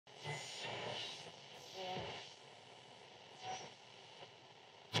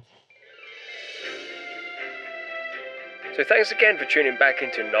So thanks again for tuning back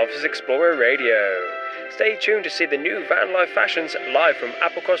into Novice Explorer Radio. Stay tuned to see the new Vanlife fashions live from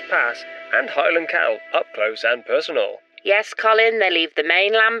Applecross Pass and Highland Cattle up close and personal. Yes, Colin, they leave the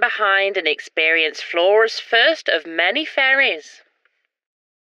mainland behind and experience Flora's first of many ferries.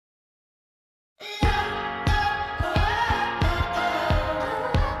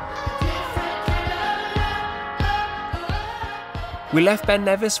 We left Ben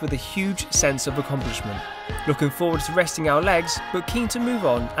Nevis with a huge sense of accomplishment, looking forward to resting our legs, but keen to move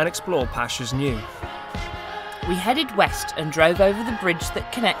on and explore pastures new. We headed west and drove over the bridge that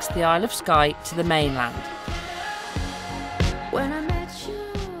connects the Isle of Skye to the mainland.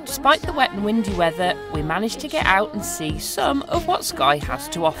 Despite the wet and windy weather, we managed to get out and see some of what Skye has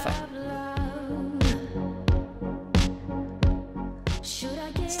to offer.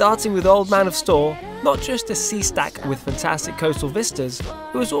 Starting with Old Man of Storr, not just a sea stack with fantastic coastal vistas,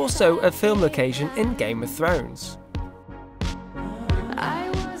 it was also a film location in Game of Thrones.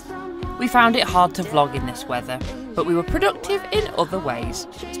 We found it hard to vlog in this weather, but we were productive in other ways,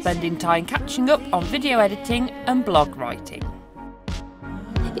 spending time catching up on video editing and blog writing.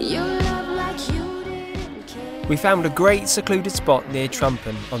 We found a great secluded spot near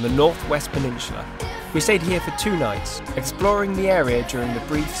Trumpan on the northwest peninsula. We stayed here for 2 nights, exploring the area during the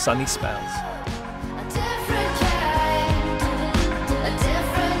brief sunny spells.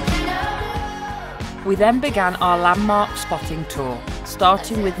 We then began our landmark spotting tour,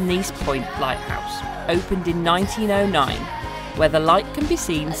 starting with Neist Point Lighthouse, opened in 1909, where the light can be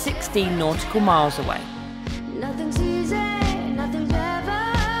seen 16 nautical miles away.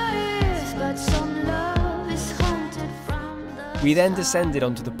 We then descended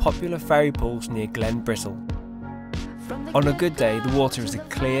onto the popular ferry pools near Glen Brittle. On a good day, the water is a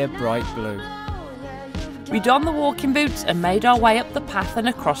clear, bright blue. We donned the walking boots and made our way up the path and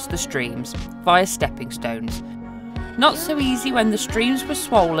across the streams, via stepping stones. Not so easy when the streams were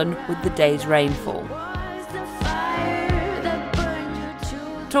swollen with the day's rainfall.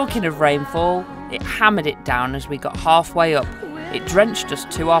 Talking of rainfall, it hammered it down as we got halfway up. It drenched us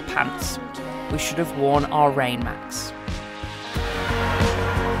to our pants. We should have worn our rain mats.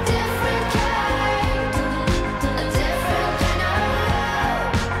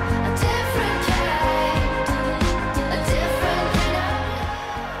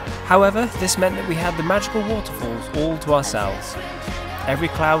 However, this meant that we had the magical waterfalls all to ourselves. Every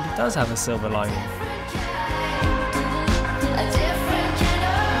cloud does have a silver lining.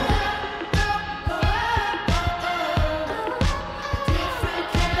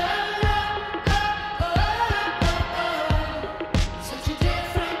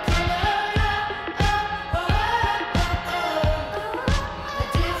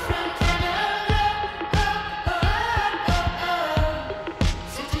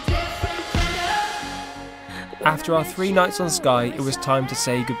 After our 3 nights on Skye, it was time to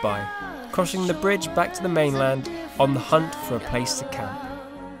say goodbye, crossing the bridge back to the mainland on the hunt for a place to camp.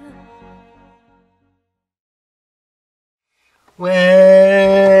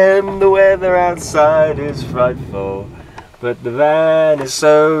 When the weather outside is frightful, but the van is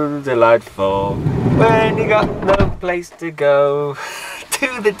so delightful, when you got no place to go,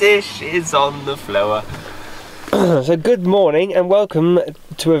 to the dishes on the floor. So good morning and welcome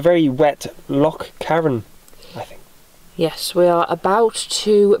to a very wet Loch Cluaine. Yes, we are about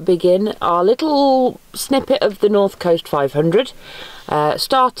to begin our little snippet of the North Coast 500,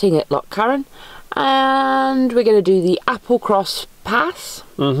 starting at Loch Cluaine, and we're going to do the Applecross Pass,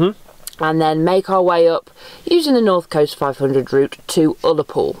 and then make our way up using the North Coast 500 route to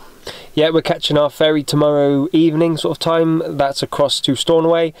Ullapool. Yeah, we're catching our ferry tomorrow evening sort of time. That's across to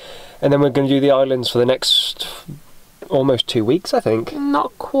Stornoway, and then we're going to do the islands for the next almost 2 weeks, I think.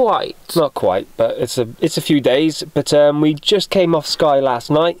 Not quite. Not quite, but it's a few days. But we just came off Skye last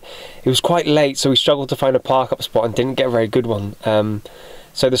night. It was quite late, so we struggled to find a park-up spot and didn't get a very good one.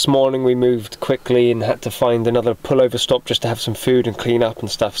 So this morning we moved quickly and had to find another pullover stop just to have some food and clean up and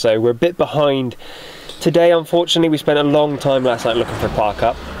stuff. So we're a bit behind today, unfortunately. We spent a long time last night looking for a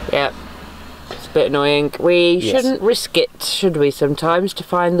park-up. Yeah. It's a bit annoying. We shouldn't risk it, should we, sometimes, to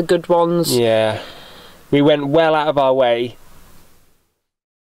find the good ones? Yeah. We went well out of our way.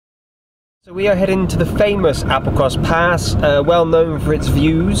 So we are heading to the famous Applecross Pass, well known for its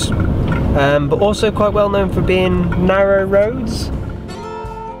views, but also quite well known for being narrow roads.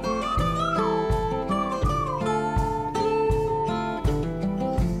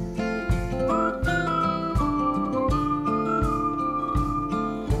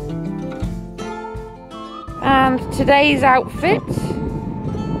 And today's outfit,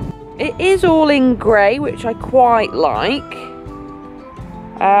 it is all in grey, which I quite like.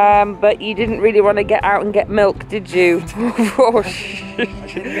 But you didn't really want to get out and get milk, did you? Oh, I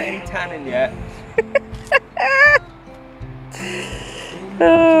didn't get any tannin yet.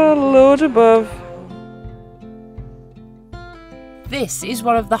 Oh, Lord above. This is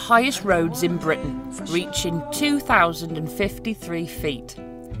one of the highest roads in Britain, reaching 2,053 feet.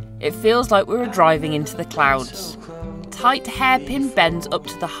 It feels like we were driving into the clouds. Tight hairpin bends up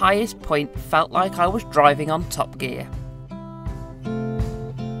to the highest point felt like I was driving on Top Gear.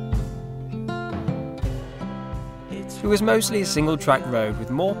 It was mostly a single track road with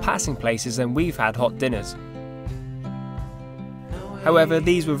more passing places than we've had hot dinners. However,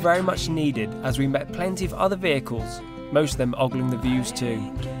 these were very much needed as we met plenty of other vehicles, most of them ogling the views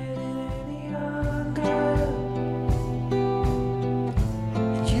too.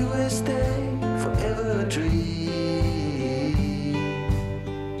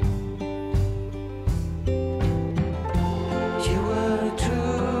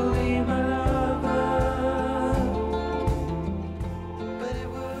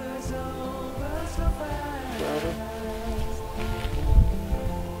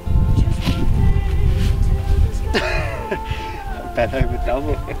 Bent over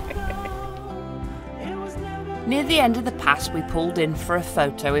double. Near the end of the pass we pulled in for a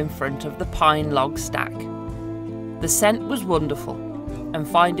photo in front of the pine log stack. The scent was wonderful, and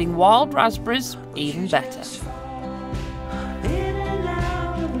finding wild raspberries even better.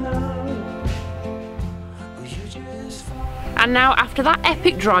 And now, after that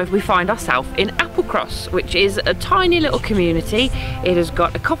epic drive, we find ourselves in Applecross, which is a tiny little community. It has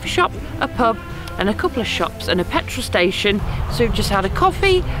got a coffee shop, a pub, and a couple of shops and a petrol station. So we've just had a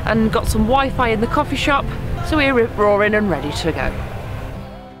coffee and got some Wi-Fi in the coffee shop, so we're rip-roaring and ready to go.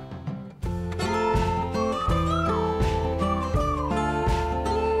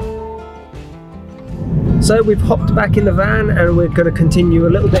 So we've hopped back in the van and we're going to continue a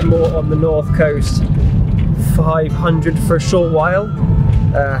little bit more on the north coast, 500 for a short while,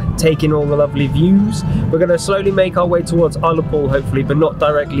 taking all the lovely views. We're going to slowly make our way towards Ullapool hopefully, but not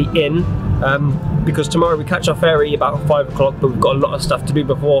directly in, because tomorrow we catch our ferry about 5 o'clock, but we've got a lot of stuff to do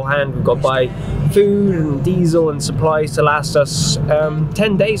beforehand. We've got to buy food and diesel and supplies to last us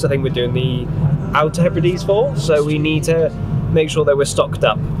 10 days I think we're doing the Outer Hebridean for, so we need to make sure that we're stocked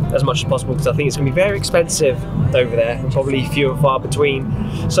up as much as possible, because I think it's going to be very expensive over there and probably few and far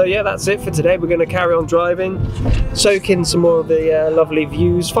between. So yeah, that's it for today. We're going to carry on driving, soak in some more of the lovely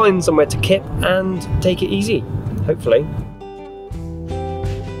views, find somewhere to kip and take it easy, hopefully.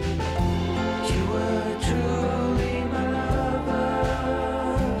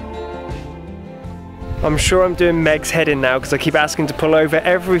 I'm sure I'm doing Meg's head in now because I keep asking to pull over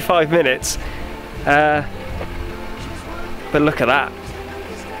every 5 minutes. But look at that.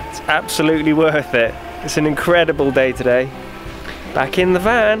 It's absolutely worth it. It's an incredible day today. Back in the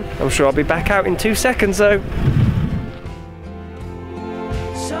van. I'm sure I'll be back out in 2 seconds though.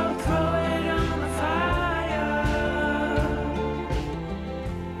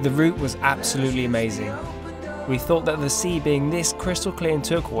 The route was absolutely amazing. We thought that the sea being this crystal clear and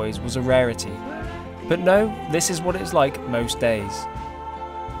turquoise was a rarity. But no, this is what it's like most days.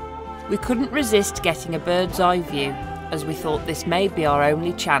 We couldn't resist getting a bird's eye view, as we thought this may be our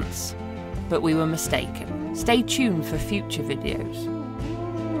only chance, but we were mistaken. Stay tuned for future videos.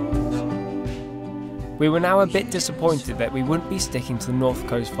 We were now a bit disappointed that we wouldn't be sticking to the North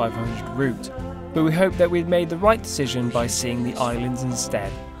Coast 500 route, but we hoped that we'd made the right decision by seeing the islands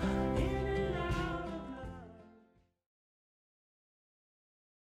instead.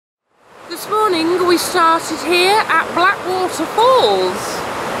 This morning we started here at Blackwater Falls.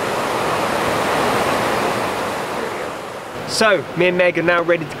 So, me and Meg are now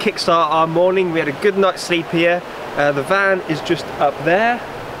ready to kickstart our morning. We had a good night's sleep here. The van is just up there.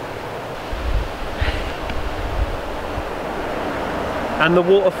 And the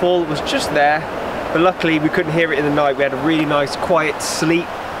waterfall was just there, but luckily we couldn't hear it in the night. We had a really nice quiet sleep.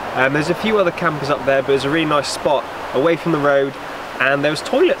 There's a few other campers up there, but it's a really nice spot away from the road, and there was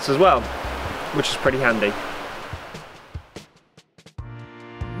toilets as well, which is pretty handy.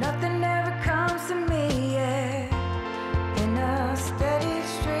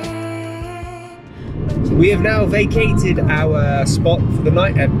 We have now vacated our spot for the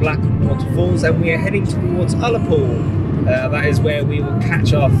night at Blackwater Falls and we are heading towards Ullapool. That is where we will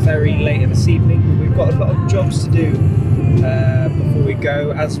catch our ferry later this evening. We've got a lot of jobs to do before we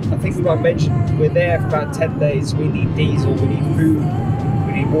go. As I think we might mention, we're there for about 10 days. We need diesel, we need food,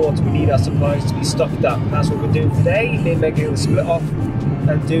 we need water, we need our supplies to be stocked up. And that's what we're doing today. Me and Meg are going to split off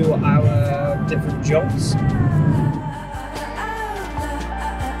and do our different jobs.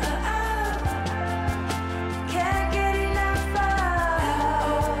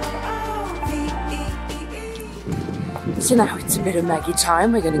 So now it's a bit of Maggie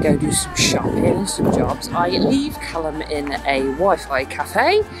time. We're going to go do some shopping and some jobs. I leave Callum in a Wi-Fi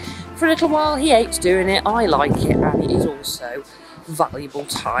cafe for a little while. He hates doing it, I like it, and it is also valuable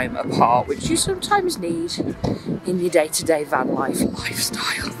time apart, which you sometimes need in your day-to-day van life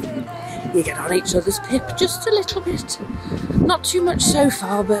lifestyle. You get on each other's pip just a little bit. Not too much so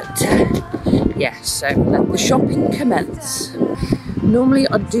far, but yeah, so let the shopping commence. Normally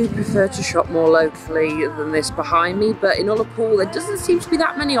I do prefer to shop more locally than this behind me, but in Ullapool there doesn't seem to be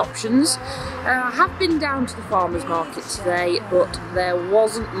that many options. I have been down to the farmers market today, but there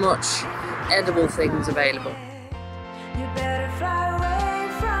wasn't much edible things available. You better fly away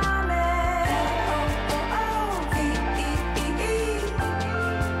from it.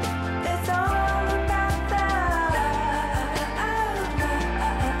 It's all about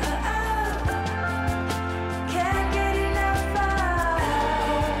can't get enough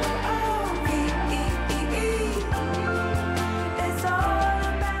it's all about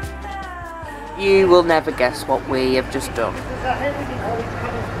You will never guess what we have just done.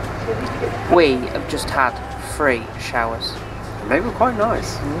 We have just had 3 showers. They were quite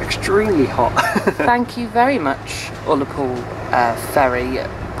nice. Extremely hot. Thank you very much, Ullapool ferry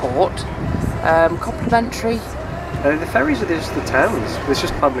port. Complimentary. The ferries are just the towns. It's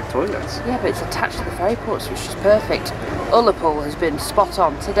just public toilets. Yeah, but it's attached to the ferry ports, which is perfect. Ullapool has been spot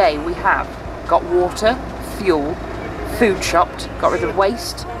on. Today we have got water, fuel, food shopped, got rid of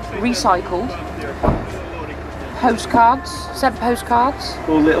waste, recycled, postcards, sent postcards.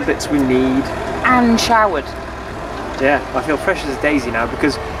 All little bits we need. And showered. Yeah, I feel fresh as a daisy now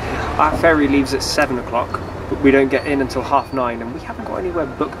because our ferry leaves at 7 o'clock, but we don't get in until 9:30, and we haven't got anywhere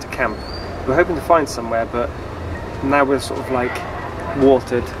booked to camp. We're hoping to find somewhere, but now we're sort of like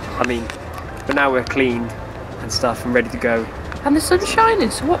watered. But now we're cleaned and stuff and ready to go. And the sun's shining,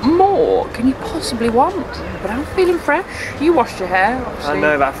 so what more can you possibly want? But I'm feeling fresh. You washed your hair, obviously. I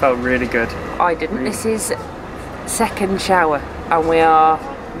know, that felt really good. I didn't. This is second shower, and we are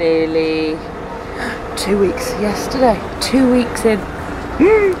nearly 2 weeks yesterday. 2 weeks in.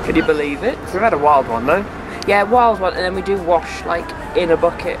 Can you believe it? We've had a wild one though. Yeah, wild one, and then we do wash like in a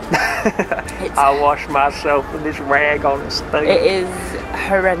bucket. I wash myself with this rag on the stove. It is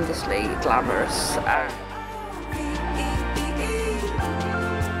horrendously glamorous.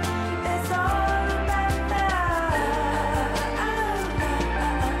 it's all about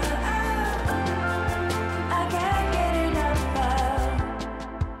I can't get enough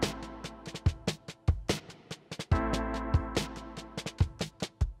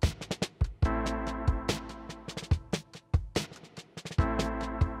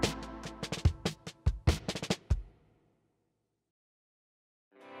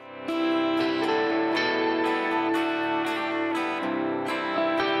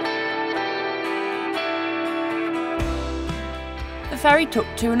The ferry took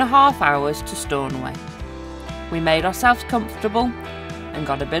 2.5 hours to Stornoway. We made ourselves comfortable and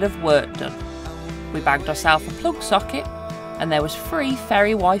got a bit of work done. We bagged ourselves a plug socket and there was free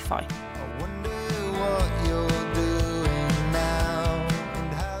ferry Wi-Fi.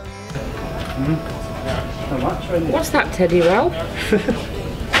 What's that, Teddy Ralph?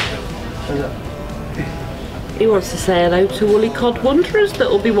 He wants to say hello to Woolly Cod Wanderers that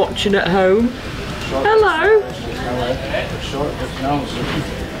will be watching at home. Hello!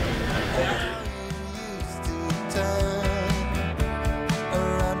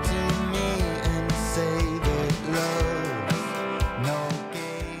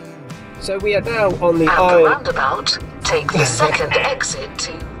 So we are now on the At Isle. the roundabout, take the second exit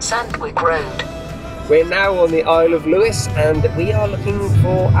to Sandwick Road. We're now on the Isle of Lewis and we are looking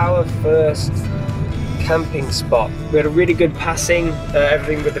for our first camping spot. We had a really good passing,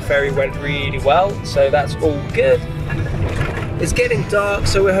 everything with the ferry went really well, so that's all good. It's getting dark,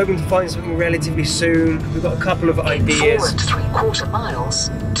 so we're hoping to find something relatively soon. We've got a couple of ideas. In 4 3/4 miles,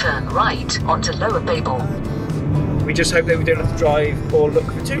 turn right onto Lower Babel. We just hope that we don't have to drive or look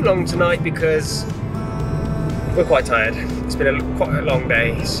for too long tonight because we're quite tired. It's been quite a long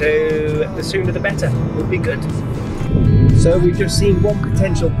day, so the sooner the better would be good. So we've just seen one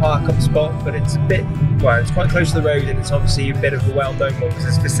potential park up spot, but it's a bit, well, it's quite close to the road and it's obviously a bit of a well-known one because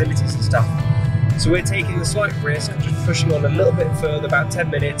there's facilities and stuff. So we're taking the slight risk of just pushing on a little bit further, about 10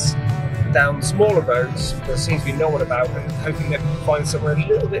 minutes, down smaller roads there seems to be no one about, and hoping that we can find somewhere a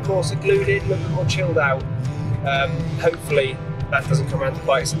little bit more secluded, a little bit more chilled out. Hopefully that doesn't come around to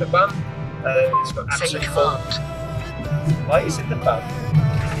bite us in the bum. It's got absolutely full. Bite us in the bum.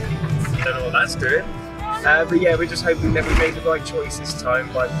 Don't know what that's doing. But yeah, we're just hoping that we made the right choice this time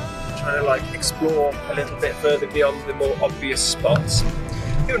by trying to like explore a little bit further beyond the more obvious spots.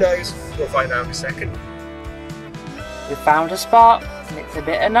 Who knows? We'll find out in a second. We found a spot and it's a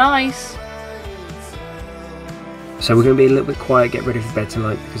bit of nice. So we're going to be a little bit quiet, get ready for bed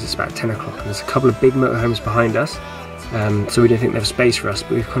tonight because it's about 10 o'clock and there's a couple of big motorhomes behind us. So we didn't think there was space for us,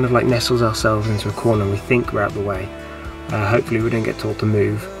 but we've kind of like nestled ourselves into a corner and we think we're out the way. Hopefully we don't get told to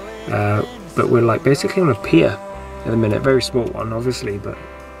move. But we're like basically on a pier at the minute, very small one obviously, but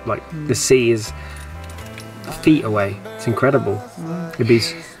like the sea is feet away. It's incredible. The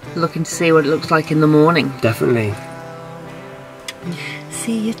beach. Looking to see what it looks like in the morning. Definitely.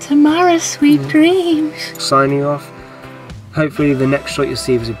 See you tomorrow, sweet dreams. Signing off. Hopefully the next shot you'll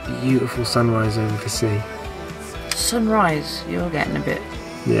see is a beautiful sunrise over the sea. Sunrise, you're getting a bit.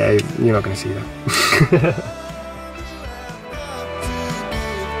 Yeah, you're not going to see that.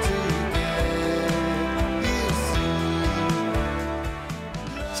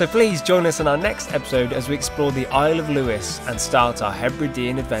 So please join us in our next episode as we explore the Isle of Lewis and start our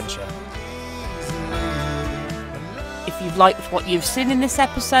Hebridean adventure. If you've liked what you've seen in this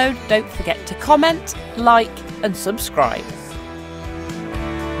episode, don't forget to comment, like and subscribe.